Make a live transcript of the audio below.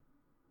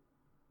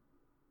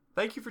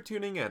Thank you for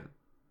tuning in.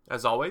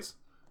 As always,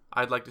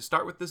 I'd like to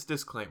start with this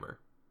disclaimer.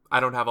 I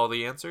don't have all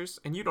the answers,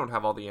 and you don't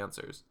have all the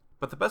answers.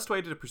 But the best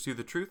way to pursue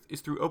the truth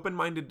is through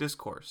open-minded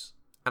discourse.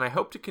 And I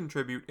hope to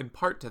contribute in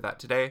part to that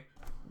today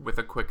with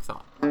a quick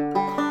thought.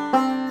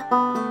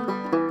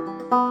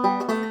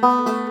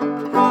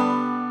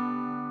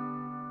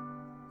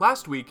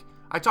 Last week,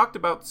 I talked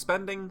about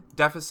spending,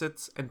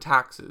 deficits, and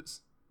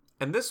taxes.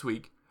 And this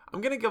week, I'm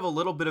going to give a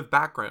little bit of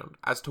background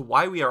as to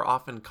why we are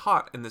often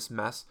caught in this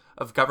mess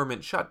of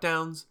government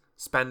shutdowns,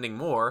 spending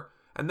more,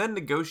 and then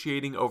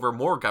negotiating over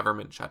more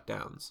government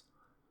shutdowns.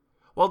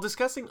 While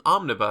discussing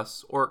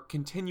omnibus or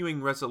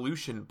continuing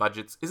resolution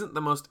budgets isn't the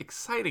most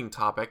exciting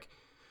topic,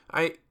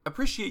 I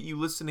appreciate you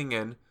listening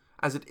in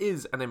as it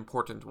is an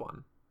important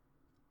one.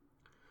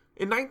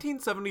 In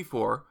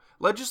 1974,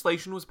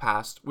 legislation was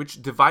passed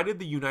which divided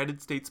the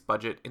United States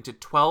budget into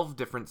 12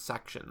 different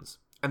sections,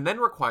 and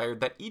then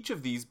required that each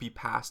of these be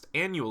passed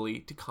annually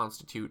to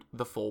constitute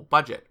the full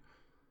budget.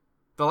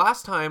 The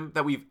last time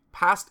that we've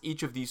passed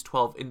each of these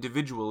 12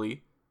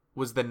 individually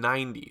was the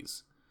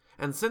 90s,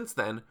 and since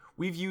then,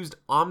 we've used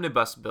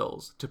omnibus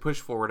bills to push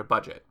forward a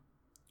budget.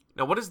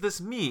 Now, what does this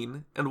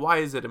mean, and why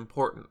is it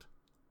important?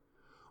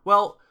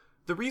 Well,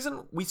 the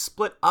reason we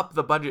split up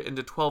the budget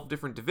into 12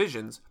 different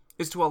divisions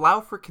is to allow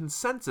for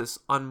consensus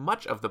on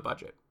much of the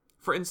budget.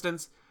 For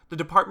instance, the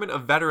Department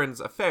of Veterans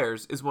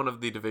Affairs is one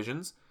of the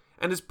divisions,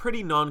 and is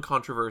pretty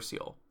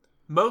non-controversial.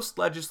 Most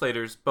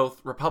legislators,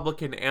 both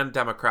Republican and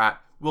Democrat,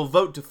 will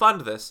vote to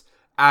fund this,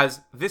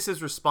 as this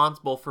is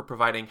responsible for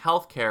providing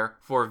health care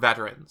for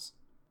veterans.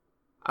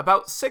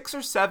 About 6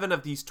 or 7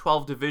 of these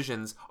 12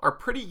 divisions are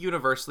pretty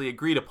universally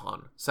agreed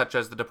upon, such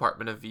as the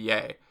Department of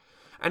VA,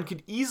 and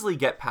could easily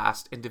get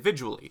passed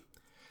individually.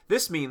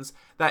 This means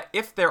that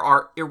if there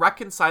are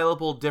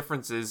irreconcilable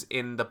differences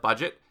in the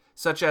budget,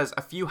 such as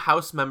a few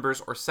House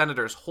members or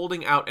senators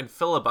holding out and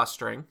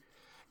filibustering,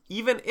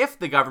 even if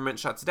the government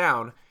shuts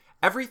down,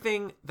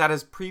 everything that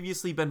has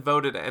previously been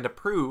voted and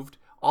approved,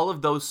 all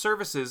of those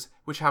services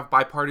which have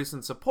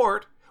bipartisan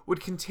support, would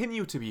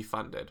continue to be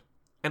funded,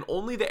 and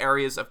only the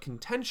areas of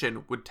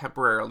contention would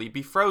temporarily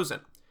be frozen.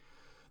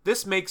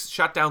 This makes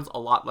shutdowns a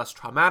lot less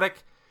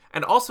traumatic,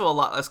 and also a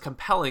lot less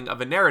compelling of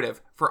a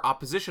narrative for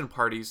opposition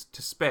parties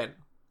to spin.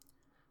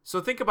 So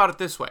think about it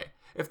this way.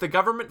 If the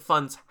government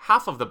funds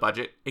half of the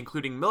budget,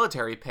 including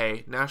military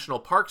pay, national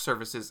park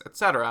services,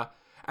 etc.,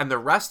 and the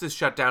rest is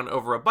shut down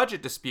over a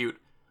budget dispute,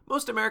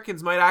 most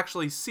Americans might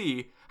actually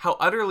see how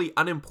utterly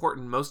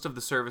unimportant most of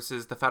the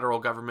services the federal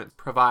government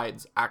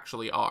provides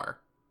actually are.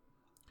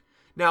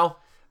 Now,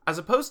 as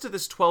opposed to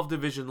this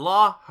 12-division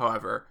law,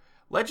 however,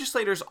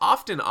 legislators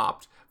often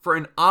opt for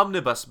an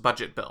omnibus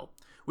budget bill,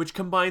 which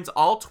combines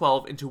all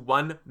 12 into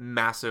one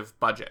massive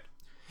budget.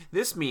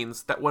 This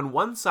means that when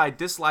one side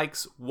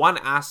dislikes one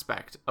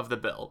aspect of the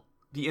bill,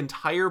 the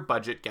entire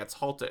budget gets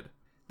halted.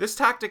 This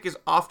tactic is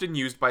often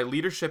used by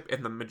leadership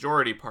in the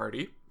majority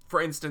party.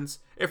 For instance,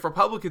 if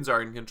Republicans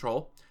are in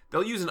control,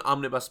 they'll use an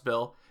omnibus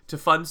bill to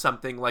fund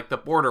something like the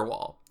border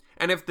wall.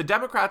 And if the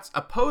Democrats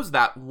oppose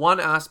that one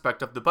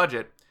aspect of the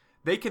budget,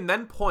 they can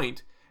then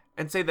point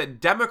and say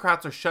that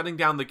Democrats are shutting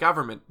down the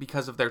government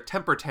because of their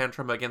temper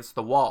tantrum against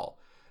the wall.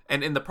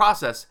 And in the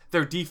process,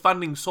 they're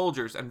defunding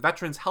soldiers and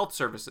veterans' health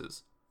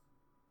services.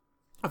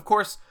 Of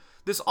course,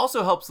 this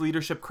also helps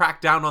leadership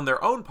crack down on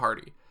their own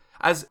party,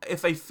 as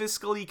if a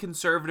fiscally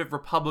conservative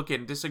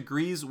Republican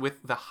disagrees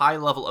with the high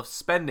level of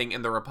spending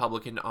in the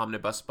Republican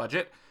omnibus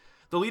budget,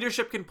 the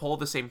leadership can pull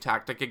the same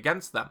tactic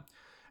against them,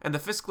 and the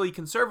fiscally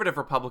conservative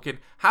Republican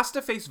has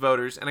to face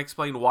voters and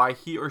explain why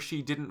he or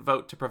she didn't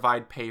vote to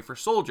provide pay for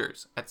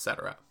soldiers,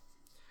 etc.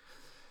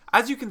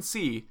 As you can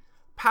see,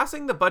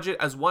 passing the budget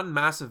as one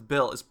massive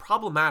bill is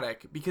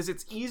problematic because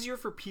it's easier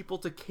for people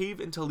to cave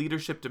into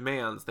leadership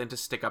demands than to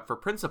stick up for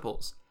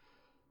principles.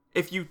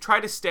 If you try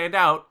to stand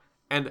out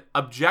and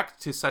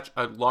object to such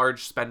a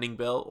large spending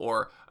bill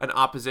or an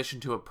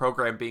opposition to a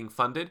program being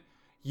funded,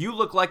 you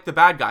look like the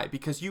bad guy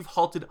because you've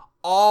halted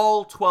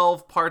all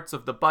 12 parts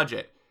of the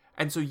budget,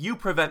 and so you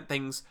prevent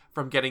things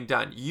from getting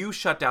done. You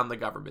shut down the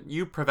government.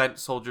 You prevent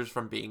soldiers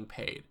from being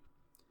paid.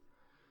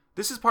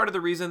 This is part of the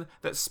reason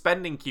that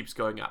spending keeps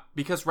going up,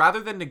 because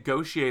rather than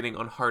negotiating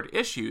on hard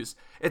issues,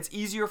 it's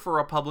easier for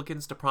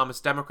Republicans to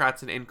promise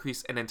Democrats an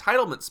increase in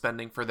entitlement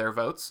spending for their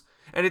votes,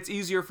 and it's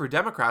easier for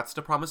Democrats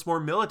to promise more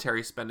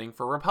military spending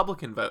for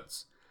Republican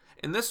votes.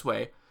 In this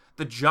way,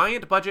 the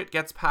giant budget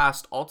gets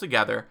passed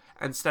altogether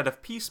instead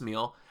of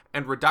piecemeal,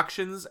 and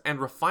reductions and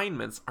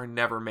refinements are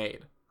never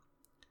made.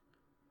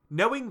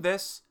 Knowing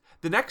this,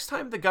 the next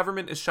time the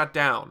government is shut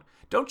down,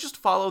 don't just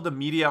follow the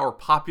media or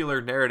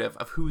popular narrative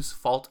of whose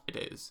fault it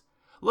is.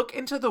 Look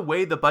into the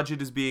way the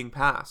budget is being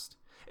passed.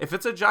 If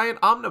it's a giant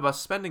omnibus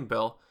spending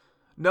bill,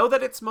 know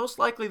that it's most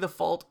likely the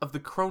fault of the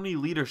crony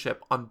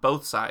leadership on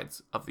both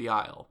sides of the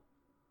aisle.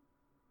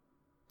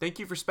 Thank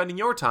you for spending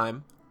your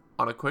time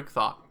on A Quick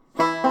Thought.